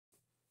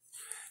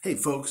Hey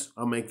folks,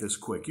 I'll make this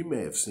quick. You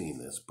may have seen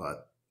this,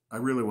 but I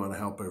really want to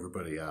help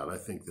everybody out. I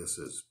think this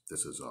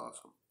is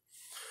awesome.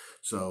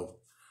 So,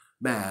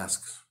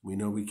 masks, we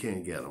know we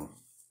can't get them.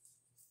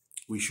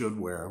 We should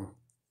wear them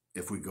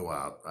if we go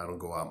out. I don't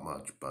go out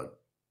much,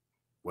 but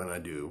when I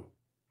do,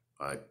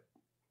 I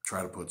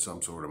try to put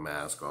some sort of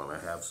mask on. I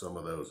have some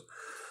of those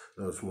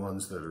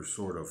ones that are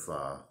sort of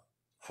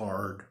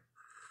hard.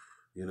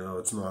 You know,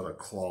 it's not a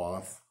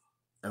cloth,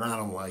 and I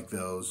don't like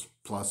those.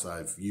 Plus,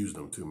 I've used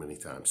them too many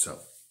times. So,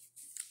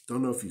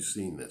 don't know if you've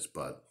seen this,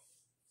 but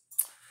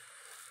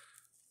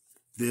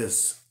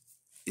this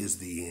is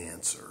the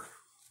answer.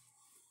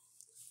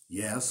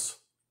 Yes,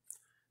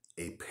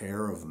 a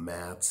pair of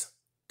Matt's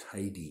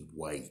tidy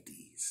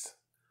whities.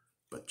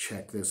 But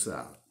check this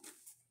out.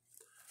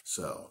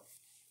 So,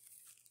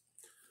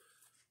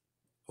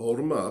 hold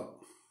them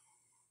up.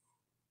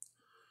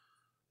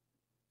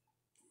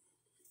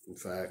 In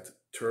fact,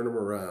 turn them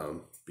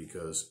around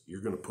because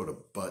you're going to put a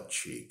butt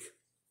cheek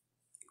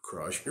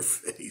across your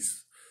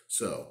face.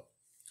 So,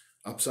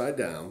 upside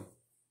down,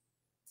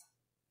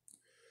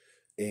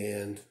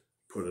 and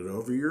put it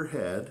over your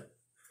head,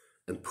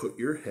 and put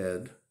your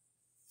head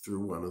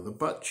through one of the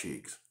butt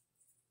cheeks.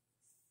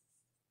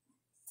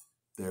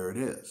 There it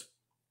is.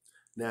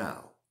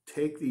 Now,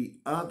 take the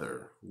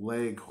other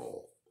leg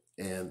hole,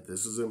 and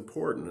this is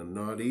important and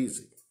not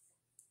easy.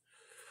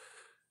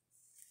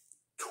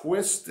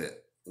 Twist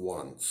it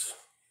once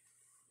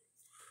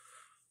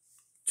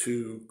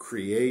to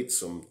create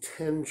some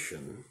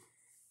tension.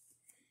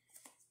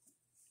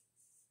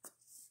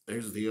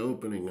 There's the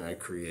opening I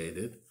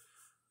created,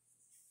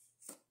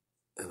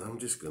 and I'm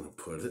just going to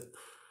put it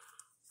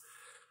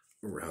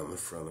around the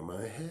front of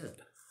my head.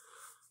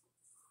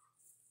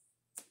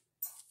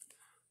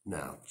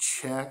 Now,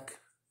 check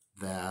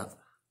that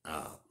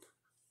out.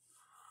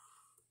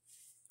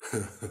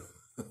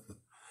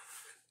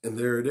 And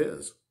there it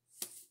is.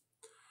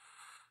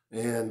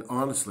 And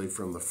honestly,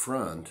 from the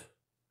front,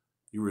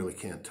 you really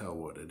can't tell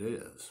what it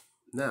is.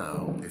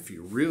 Now, if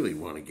you really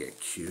want to get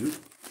cute,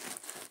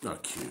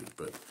 not cute,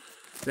 but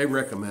they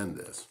recommend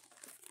this.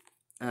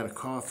 Add a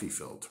coffee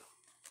filter.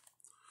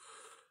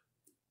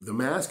 The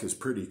mask is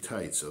pretty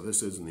tight, so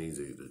this isn't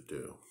easy to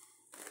do.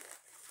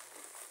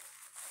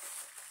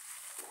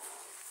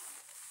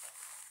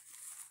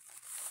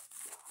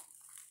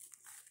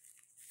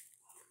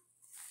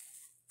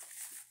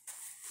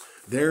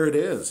 There it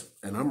is,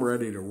 and I'm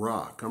ready to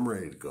rock. I'm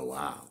ready to go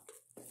out.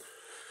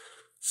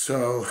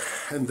 So,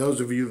 and those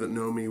of you that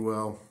know me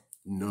well,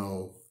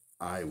 know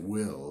I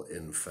will,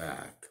 in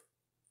fact,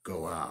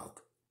 go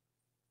out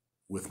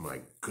with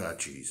my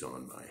Gutchies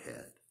on my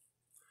head.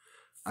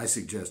 I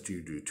suggest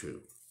you do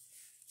too.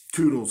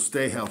 Toodles,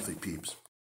 stay healthy, peeps.